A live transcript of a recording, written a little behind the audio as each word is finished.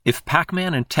If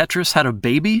Pac-Man and Tetris had a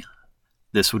baby,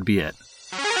 this would be it.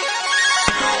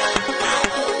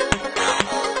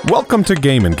 Welcome to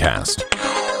Game & Cast,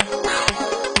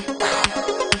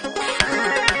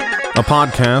 a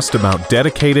podcast about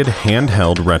dedicated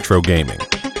handheld retro gaming.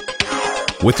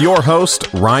 With your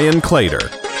host, Ryan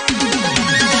Clader.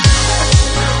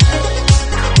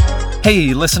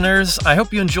 Hey listeners, I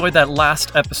hope you enjoyed that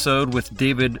last episode with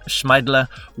David Schmeidle.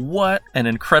 What an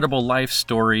incredible life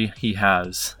story he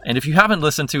has. And if you haven't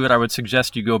listened to it, I would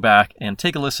suggest you go back and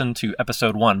take a listen to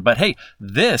episode 1. But hey,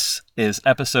 this is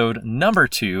episode number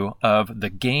 2 of the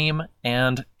Game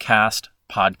and Cast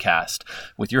podcast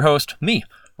with your host, me,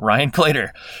 Ryan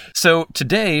Clader. So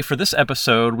today, for this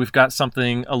episode, we've got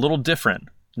something a little different.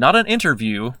 Not an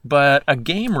interview, but a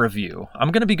game review.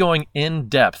 I'm going to be going in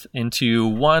depth into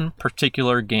one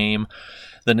particular game,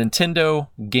 the Nintendo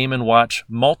Game & Watch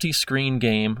multi-screen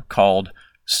game called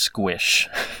Squish.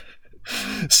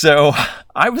 So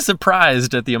I was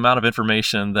surprised at the amount of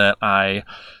information that I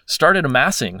started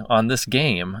amassing on this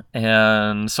game,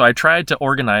 and so I tried to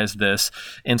organize this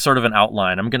in sort of an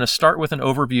outline. I'm going to start with an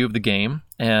overview of the game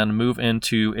and move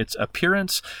into its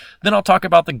appearance. Then I'll talk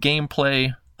about the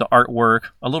gameplay, the artwork,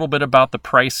 a little bit about the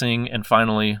pricing, and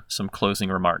finally some closing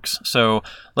remarks. So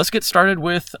let's get started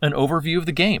with an overview of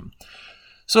the game.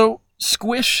 So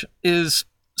Squish is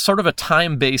sort of a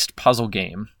time-based puzzle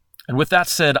game. And with that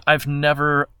said, I've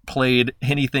never played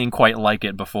anything quite like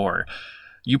it before.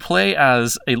 You play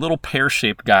as a little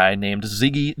pear-shaped guy named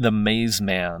Ziggy the Maze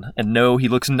Man. And no, he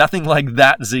looks nothing like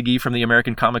that Ziggy from the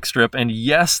American comic strip. And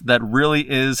yes, that really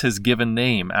is his given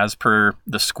name, as per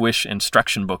the Squish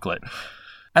instruction booklet.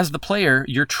 As the player,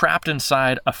 you're trapped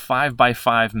inside a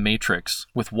 5x5 matrix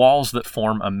with walls that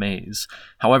form a maze.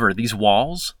 However, these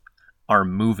walls are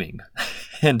moving.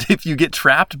 And if you get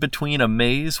trapped between a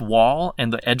maze wall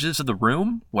and the edges of the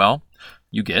room, well,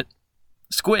 you get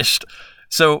squished.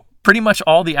 So pretty much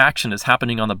all the action is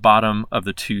happening on the bottom of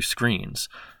the two screens.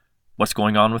 What's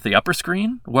going on with the upper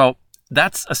screen? Well,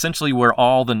 that's essentially where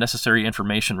all the necessary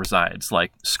information resides,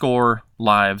 like score,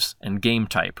 lives, and game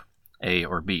type, A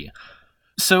or B.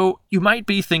 So you might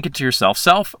be thinking to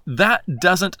yourself, that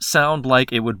doesn't sound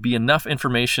like it would be enough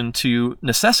information to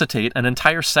necessitate an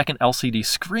entire second LCD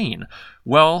screen.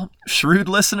 Well, shrewd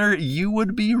listener, you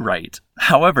would be right.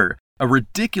 However, a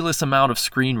ridiculous amount of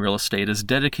screen real estate is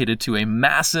dedicated to a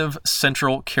massive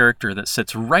central character that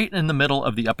sits right in the middle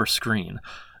of the upper screen.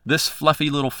 This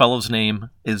fluffy little fellow's name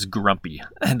is Grumpy,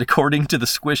 and according to the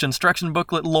Squish instruction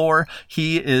booklet lore,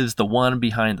 he is the one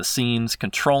behind the scenes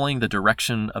controlling the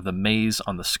direction of the maze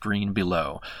on the screen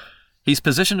below. He's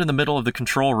positioned in the middle of the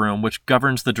control room, which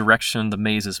governs the direction the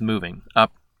maze is moving,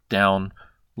 up, down,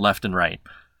 left, and right.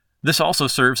 This also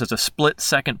serves as a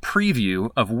split-second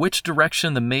preview of which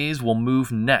direction the maze will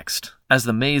move next, as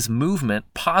the maze movement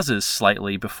pauses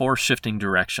slightly before shifting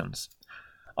directions.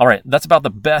 All right, that's about the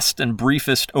best and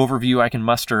briefest overview I can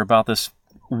muster about this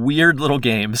weird little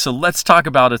game, so let's talk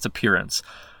about its appearance.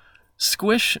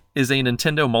 Squish is a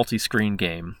Nintendo multi-screen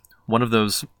game, one of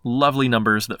those lovely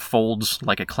numbers that folds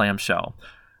like a clamshell.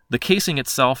 The casing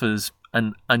itself is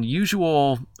an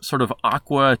unusual sort of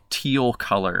aqua teal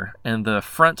color, and the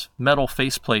front metal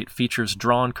faceplate features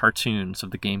drawn cartoons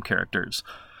of the game characters.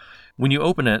 When you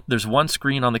open it, there's one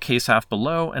screen on the case half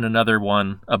below and another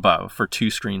one above for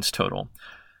 2 screens total.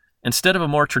 Instead of a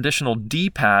more traditional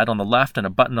D-pad on the left and a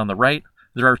button on the right,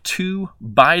 there are 2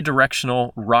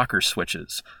 bi-directional rocker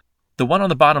switches. The one on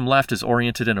the bottom left is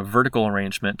oriented in a vertical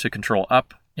arrangement to control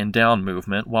up and down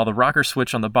movement, while the rocker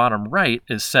switch on the bottom right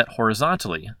is set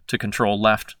horizontally to control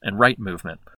left and right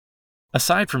movement.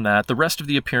 Aside from that, the rest of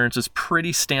the appearance is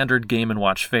pretty standard Game &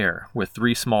 Watch fare, with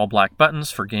 3 small black buttons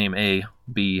for game A,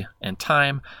 B, and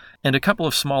time, and a couple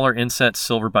of smaller inset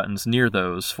silver buttons near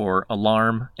those for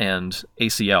alarm and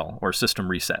ACL, or system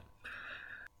reset.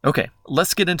 Okay,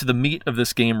 let's get into the meat of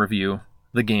this game review,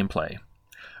 the gameplay.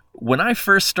 When I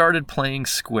first started playing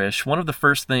Squish, one of the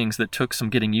first things that took some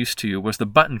getting used to was the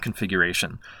button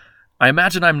configuration. I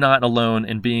imagine I'm not alone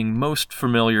in being most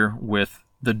familiar with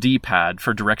the D-pad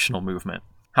for directional movement.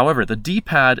 However, the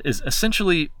D-pad is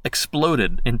essentially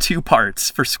exploded in 2 parts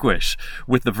for Squish,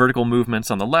 with the vertical movements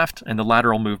on the left and the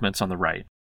lateral movements on the right.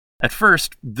 At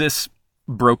first, this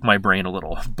broke my brain a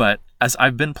little, but as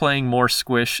I've been playing more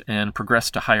Squish and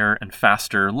progressed to higher and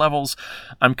faster levels,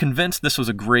 I'm convinced this was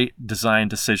a great design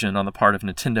decision on the part of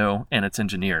Nintendo and its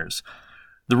engineers.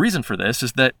 The reason for this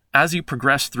is that as you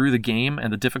progress through the game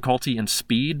and the difficulty and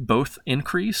speed both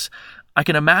increase, I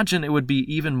can imagine it would be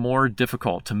even more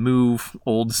difficult to move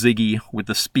old Ziggy with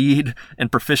the speed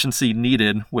and proficiency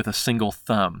needed with a single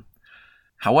thumb.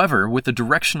 However, with the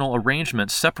directional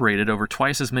arrangement separated over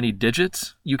twice as many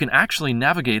digits, you can actually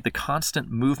navigate the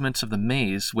constant movements of the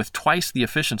maze with twice the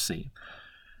efficiency.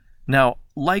 Now,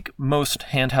 like most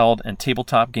handheld and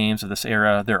tabletop games of this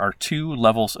era, there are 2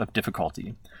 levels of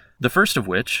difficulty. The first of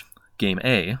which, Game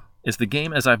A, is the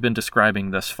game as I've been describing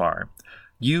thus far.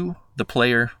 You, the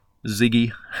player,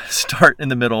 Ziggy, start in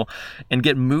the middle and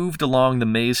get moved along the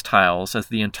maze tiles as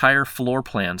the entire floor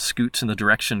plan scoots in the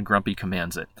direction Grumpy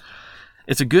commands it.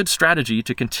 It's a good strategy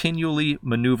to continually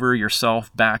maneuver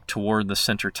yourself back toward the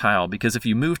center tile, because if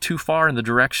you move too far in the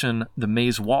direction the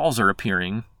maze walls are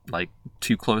appearing, like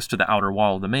too close to the outer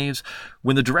wall of the maze,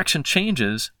 when the direction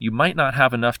changes, you might not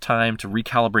have enough time to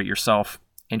recalibrate yourself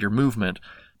and your movement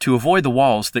to avoid the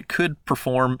walls that could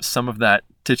perform some of that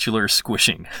titular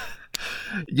squishing.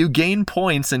 You gain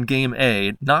points in Game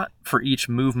A not for each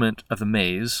movement of the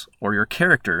maze or your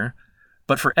character,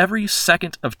 but for every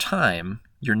second of time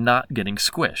you're not getting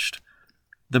squished.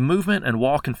 The movement and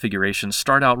wall configurations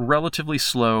start out relatively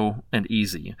slow and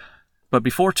easy, but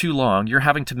before too long, you're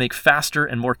having to make faster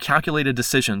and more calculated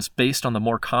decisions based on the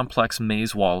more complex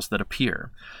maze walls that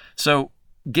appear. So,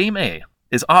 Game A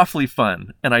is awfully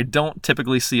fun, and I don't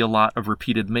typically see a lot of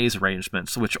repeated maze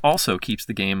arrangements, which also keeps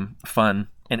the game fun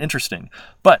and interesting.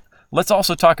 But let's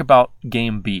also talk about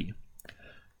Game B.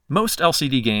 Most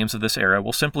LCD games of this era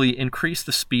will simply increase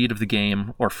the speed of the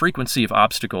game or frequency of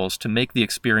obstacles to make the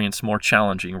experience more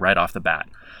challenging right off the bat.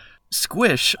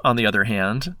 Squish, on the other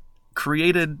hand,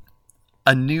 created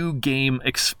a new game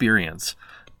experience.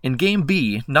 In Game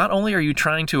B, not only are you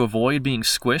trying to avoid being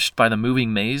squished by the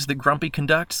moving maze that Grumpy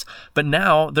conducts, but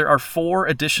now there are 4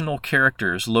 additional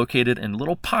characters located in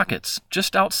little pockets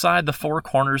just outside the 4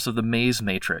 corners of the maze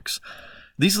matrix.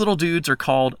 These little dudes are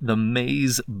called the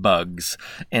maze bugs,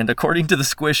 and according to the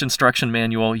Squish instruction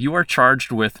manual, you are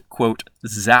charged with, quote,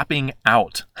 zapping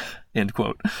out, end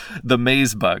quote, the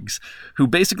maze bugs, who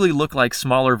basically look like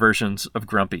smaller versions of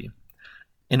Grumpy.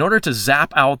 In order to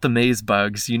zap out the maze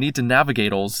bugs, you need to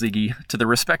navigate old Ziggy to the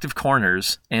respective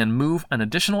corners and move an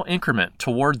additional increment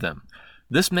toward them.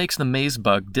 This makes the maze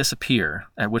bug disappear,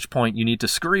 at which point you need to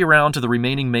scurry around to the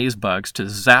remaining maze bugs to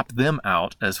zap them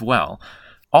out as well.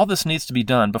 All this needs to be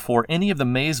done before any of the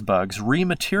maze bugs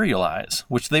rematerialize,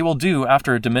 which they will do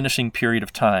after a diminishing period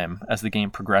of time as the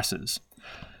game progresses.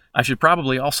 I should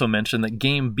probably also mention that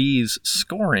Game B's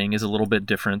scoring is a little bit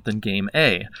different than Game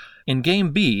A. In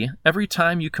Game B, every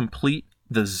time you complete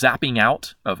the zapping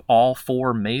out of all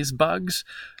 4 maze bugs,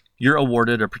 you're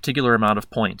awarded a particular amount of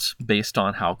points based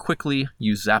on how quickly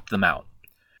you zap them out.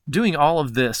 Doing all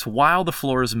of this while the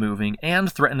floor is moving and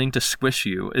threatening to squish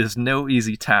you is no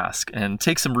easy task and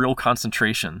takes some real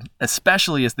concentration,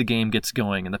 especially as the game gets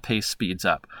going and the pace speeds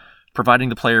up, providing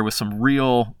the player with some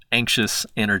real anxious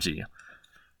energy.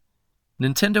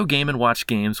 Nintendo Game & Watch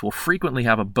games will frequently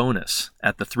have a bonus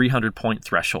at the 300-point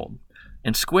threshold.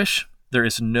 In Squish, there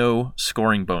is no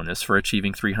scoring bonus for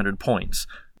achieving 300 points.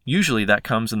 Usually that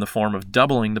comes in the form of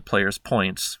doubling the player's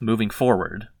points moving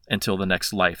forward until the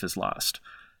next life is lost.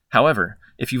 However,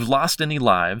 if you've lost any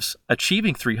lives,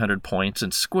 achieving 300 points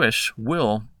in Squish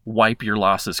will wipe your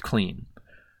losses clean.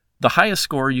 The highest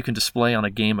score you can display on a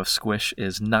game of Squish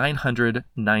is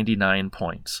 999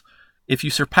 points. If you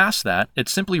surpass that, it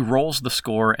simply rolls the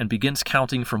score and begins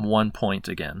counting from 1 point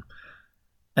again.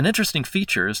 An interesting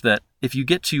feature is that if you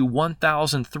get to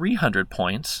 1,300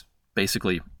 points,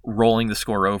 basically rolling the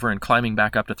score over and climbing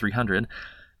back up to 300,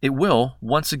 it will,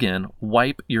 once again,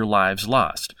 wipe your lives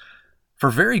lost. For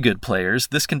very good players,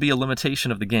 this can be a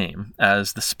limitation of the game,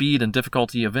 as the speed and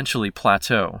difficulty eventually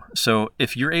plateau. So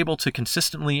if you're able to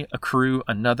consistently accrue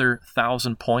another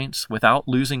 1,000 points without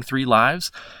losing 3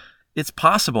 lives, it's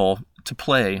possible to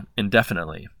play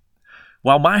indefinitely.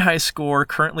 While my high score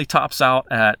currently tops out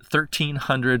at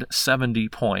 1,370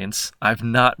 points, I've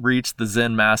not reached the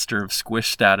Zen Master of Squish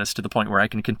status to the point where I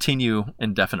can continue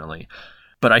indefinitely.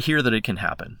 But I hear that it can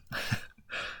happen.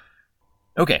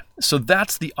 Okay, so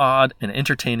that's the odd and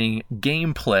entertaining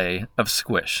gameplay of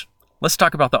Squish. Let's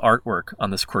talk about the artwork on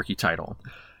this quirky title.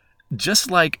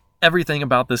 Just like everything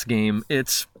about this game,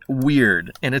 it's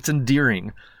weird and it's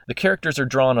endearing. The characters are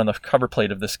drawn on the cover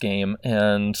plate of this game,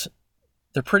 and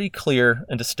they're pretty clear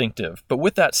and distinctive. But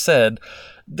with that said,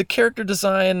 the character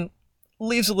design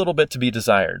leaves a little bit to be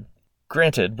desired.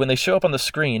 Granted, when they show up on the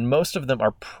screen, most of them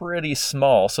are pretty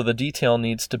small, so the detail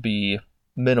needs to be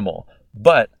minimal.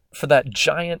 But for that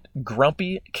giant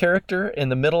Grumpy character in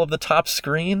the middle of the top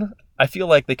screen, I feel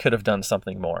like they could have done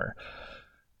something more.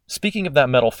 Speaking of that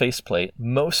metal faceplate,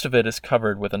 most of it is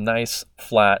covered with a nice,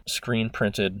 flat,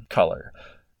 screen-printed color.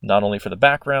 Not only for the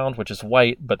background, which is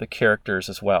white, but the characters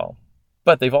as well.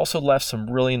 But they've also left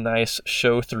some really nice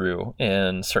show-through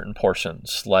in certain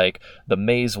portions, like the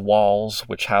maze walls,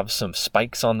 which have some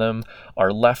spikes on them,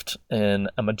 are left in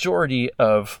a majority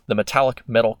of the metallic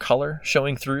metal color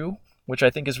showing through, which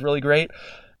I think is really great.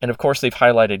 And of course, they've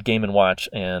highlighted Game & Watch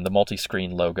and the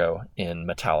multi-screen logo in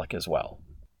metallic as well.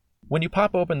 When you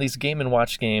pop open these Game &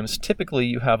 Watch games, typically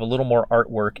you have a little more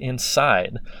artwork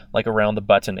inside, like around the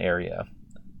button area.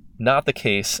 Not the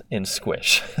case in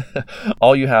Squish.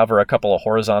 All you have are a couple of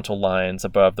horizontal lines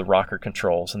above the rocker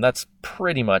controls, and that's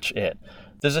pretty much it.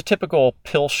 There's a typical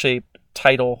pill-shaped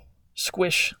title,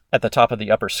 Squish, at the top of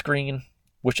the upper screen,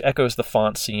 which echoes the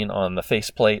font seen on the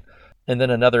faceplate, and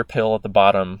then another pill at the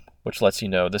bottom, which lets you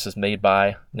know this is made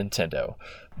by Nintendo.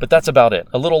 But that's about it.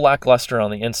 A little lackluster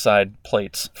on the inside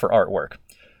plates for artwork.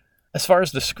 As far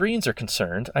as the screens are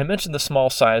concerned, I mentioned the small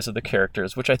size of the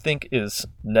characters, which I think is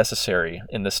necessary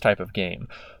in this type of game.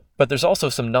 But there's also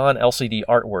some non-LCD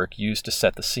artwork used to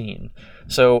set the scene.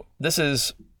 So this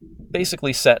is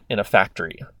basically set in a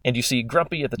factory. And you see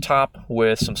Grumpy at the top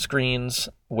with some screens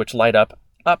which light up,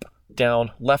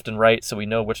 down, left, and right, so we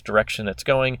know which direction it's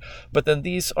going. But then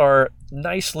these are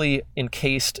nicely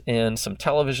encased in some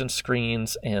television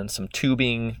screens and some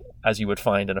tubing, as you would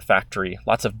find in a factory,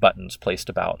 lots of buttons placed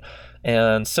about.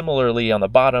 And similarly on the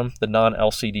bottom, the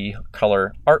non-LCD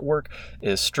color artwork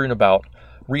is strewn about,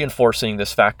 reinforcing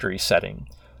this factory setting.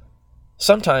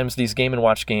 Sometimes these Game &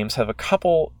 Watch games have a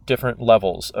couple different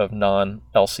levels of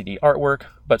non-LCD artwork,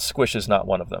 but Squish is not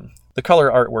one of them. The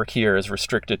color artwork here is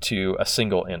restricted to a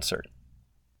single insert.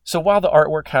 So while the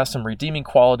artwork has some redeeming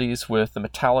qualities with the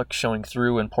metallic showing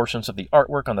through in portions of the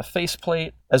artwork on the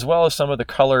faceplate, as well as some of the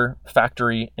color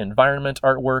factory environment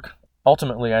artwork,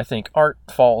 ultimately I think art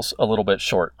falls a little bit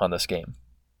short on this game.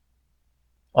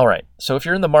 Alright, so if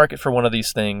you're in the market for one of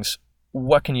these things,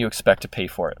 what can you expect to pay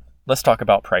for it? Let's talk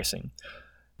about pricing.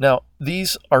 Now,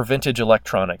 these are vintage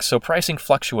electronics, so pricing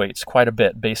fluctuates quite a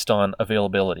bit based on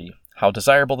availability, how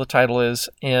desirable the title is,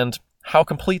 and how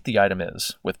complete the item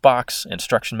is, with box,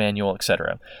 instruction manual,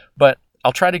 etc. But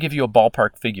I'll try to give you a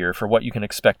ballpark figure for what you can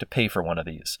expect to pay for one of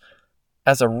these.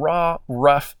 As a raw,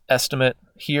 rough estimate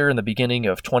here in the beginning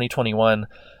of 2021,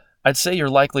 I'd say you're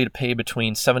likely to pay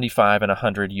between $75 and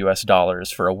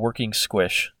 $100 for a working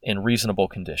Squish in reasonable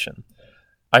condition.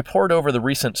 I pored over the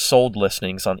recent sold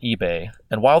listings on eBay,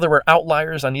 and while there were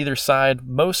outliers on either side,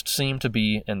 most seem to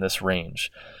be in this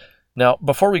range. Now,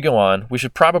 before we go on, we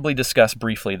should probably discuss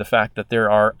briefly the fact that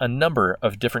there are a number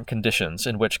of different conditions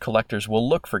in which collectors will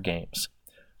look for games.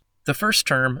 The first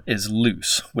term is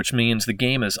loose, which means the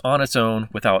game is on its own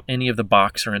without any of the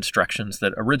box or instructions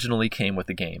that originally came with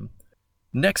the game.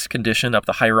 Next condition up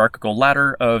the hierarchical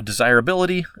ladder of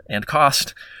desirability and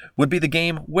cost would be the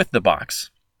game with the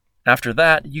box. After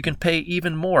that, you can pay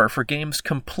even more for games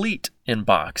complete in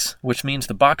box, which means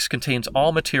the box contains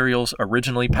all materials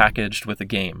originally packaged with the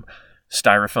game: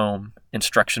 styrofoam,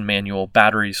 instruction manual,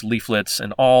 batteries, leaflets,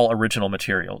 and all original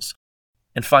materials.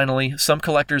 And finally, some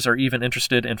collectors are even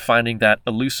interested in finding that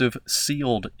elusive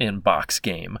sealed in-box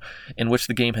game, in which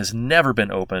the game has never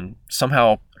been opened,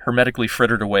 somehow hermetically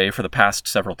frittered away for the past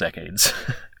several decades.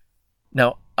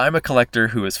 Now, I'm a collector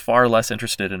who is far less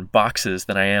interested in boxes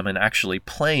than I am in actually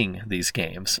playing these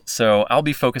games, so I'll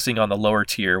be focusing on the lower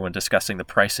tier when discussing the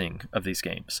pricing of these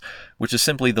games, which is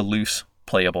simply the loose,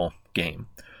 playable game.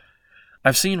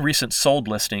 I've seen recent sold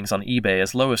listings on eBay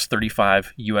as low as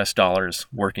 $35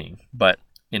 working, but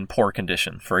in poor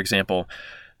condition. For example,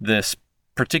 this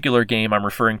particular game I'm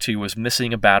referring to was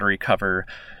missing a battery cover,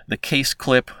 the case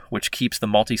clip, which keeps the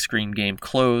multi-screen game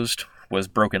closed, was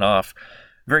broken off,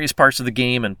 various parts of the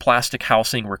game and plastic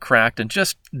housing were cracked and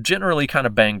just generally kind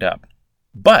of banged up.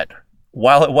 But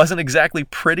while it wasn't exactly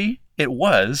pretty, it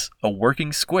was a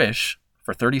working Squish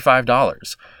for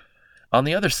 $35. On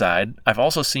the other side, I've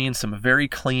also seen some very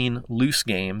clean, loose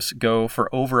games go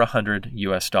for over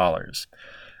 $100.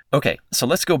 Okay, so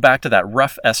let's go back to that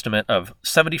rough estimate of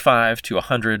 $75 to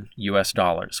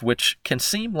 $100, which can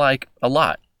seem like a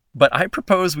lot. But I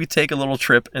propose we take a little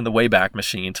trip in the Wayback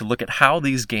Machine to look at how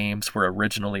these games were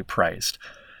originally priced.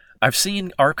 I've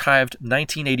seen archived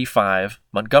 1985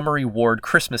 Montgomery Ward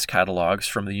Christmas catalogs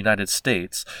from the United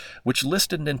States, which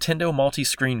listed Nintendo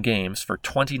multi-screen games for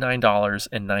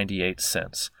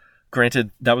 $29.98.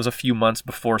 Granted, that was a few months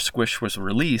before Squish was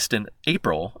released in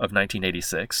April of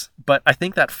 1986, but I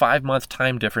think that 5-month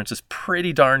time difference is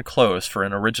pretty darn close for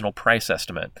an original price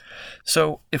estimate.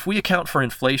 So if we account for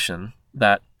inflation,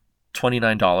 that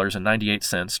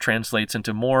 $29.98 translates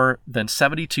into more than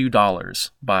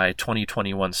 $72 by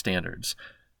 2021 standards.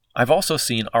 I've also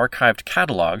seen archived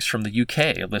catalogs from the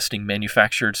UK listing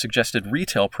manufactured suggested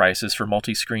retail prices for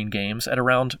multi-screen games at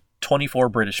around 24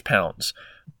 British pounds,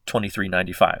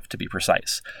 £23.95 to be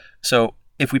precise. So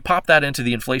if we pop that into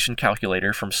the inflation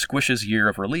calculator from Squish's year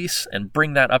of release and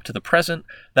bring that up to the present,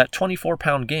 that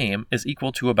 24-pound game is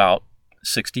equal to about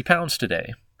 60 pounds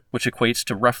today, which equates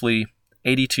to roughly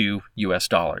 $82 US.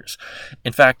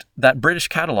 In fact, that British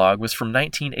catalog was from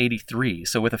 1983,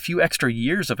 so with a few extra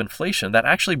years of inflation, that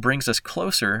actually brings us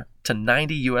closer to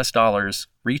 $90 US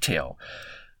retail.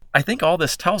 I think all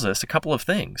this tells us a couple of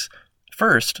things.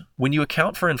 First, when you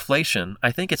account for inflation,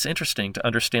 I think it's interesting to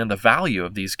understand the value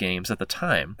of these games at the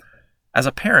time. As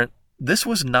a parent, this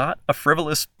was not a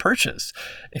frivolous purchase.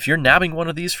 If you're nabbing one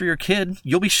of these for your kid,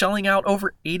 you'll be shelling out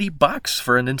over $80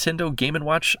 for a Nintendo Game &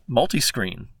 Watch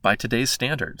multiscreen by today's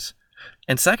standards.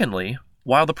 And secondly,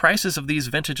 while the prices of these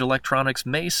vintage electronics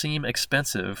may seem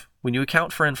expensive, when you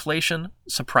account for inflation,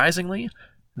 surprisingly,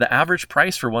 the average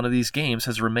price for one of these games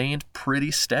has remained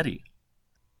pretty steady.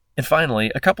 And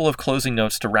finally, a couple of closing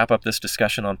notes to wrap up this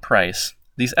discussion on price.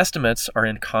 These estimates are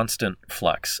in constant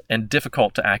flux and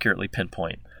difficult to accurately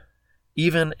pinpoint.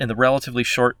 Even in the relatively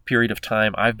short period of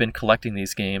time I've been collecting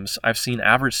these games, I've seen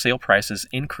average sale prices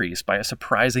increase by a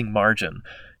surprising margin.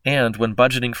 And when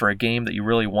budgeting for a game that you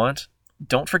really want,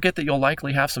 don't forget that you'll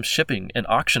likely have some shipping and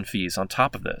auction fees on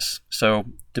top of this. So,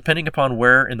 depending upon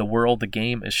where in the world the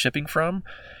game is shipping from,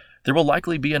 there will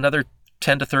likely be another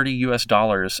 $10 to $30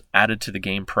 US added to the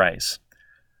game price.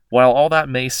 While all that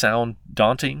may sound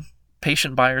daunting,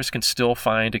 patient buyers can still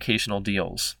find occasional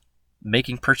deals.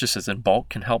 Making purchases in bulk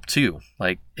can help too,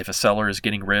 like if a seller is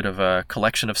getting rid of a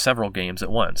collection of several games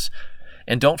at once.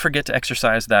 And don't forget to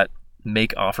exercise that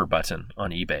make offer button on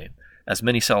eBay, as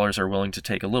many sellers are willing to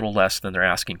take a little less than their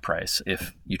asking price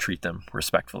if you treat them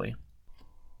respectfully.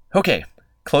 Okay,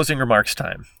 closing remarks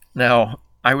time. Now,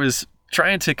 I was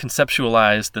trying to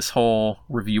conceptualize this whole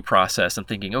review process and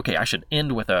thinking, okay, I should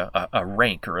end with a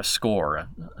rank or a score, a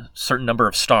certain number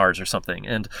of stars or something.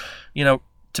 And,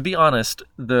 to be honest,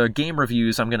 the game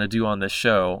reviews I'm going to do on this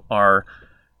show are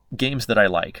games that I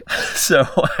like. So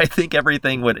I think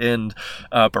everything would end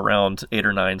up around 8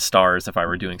 or 9 stars if I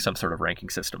were doing some sort of ranking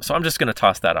system. So I'm just going to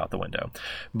toss that out the window.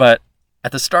 But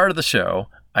at the start of the show,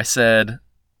 I said,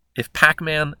 if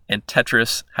Pac-Man and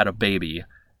Tetris had a baby,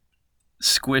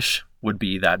 Squish would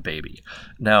be that baby.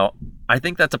 Now, I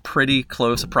think that's a pretty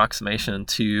close approximation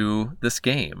to this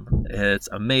game. It's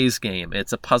a maze game,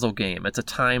 it's a puzzle game, it's a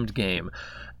timed game.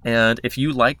 And if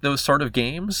you like those sort of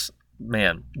games,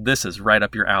 man, this is right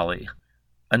up your alley.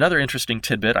 Another interesting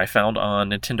tidbit I found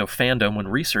on Nintendo Fandom when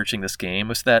researching this game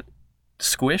was that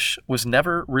Squish was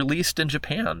never released in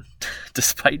Japan,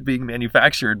 despite being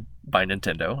manufactured by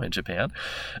Nintendo in Japan.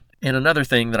 And another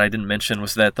thing that I didn't mention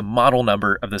was that the model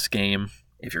number of this game,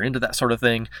 if you're into that sort of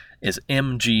thing, is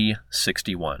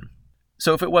MG61.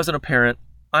 So if it wasn't apparent,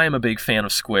 I am a big fan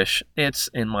of Squish. It's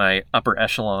in my upper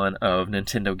echelon of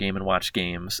Nintendo Game & Watch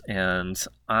games, and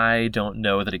I don't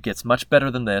know that it gets much better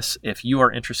than this if you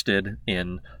are interested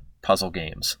in puzzle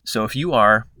games. So if you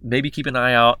are, maybe keep an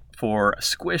eye out for a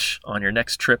Squish on your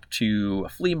next trip to a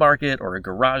flea market or a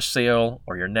garage sale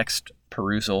or your next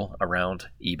perusal around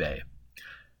eBay.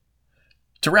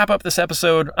 To wrap up this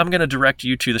episode, I'm going to direct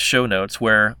you to the show notes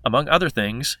where, among other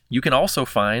things, you can also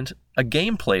find a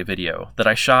gameplay video that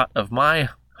I shot of my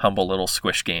humble little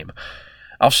Squish game.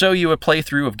 I'll show you a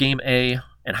playthrough of Game A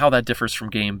and how that differs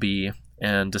from Game B,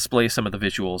 and display some of the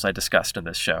visuals I discussed in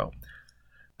this show.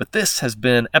 But this has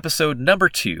been episode number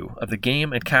 2 of the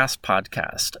Game and Cast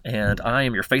podcast, and I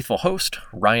am your faithful host,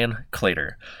 Ryan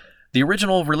Clater. The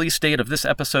original release date of this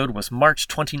episode was March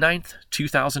 29th,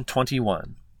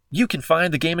 2021. You can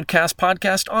find the Game and Cast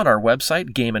podcast on our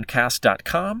website,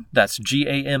 gameandcast.com. That's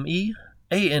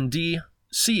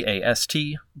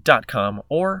GAMEANDCAST.com,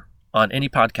 or on any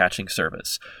podcatching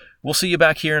service. We'll see you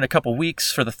back here in a couple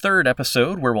weeks for the 3rd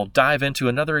episode, where we'll dive into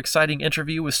another exciting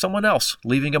interview with someone else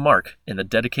leaving a mark in the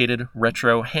dedicated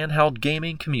retro handheld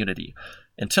gaming community.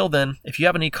 Until then, if you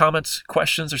have any comments,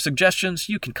 questions, or suggestions,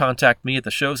 you can contact me at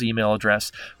the show's email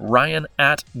address,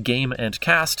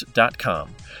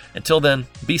 ryan@gameandcast.com. Until then,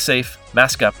 be safe,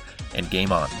 mask up, and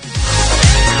game on.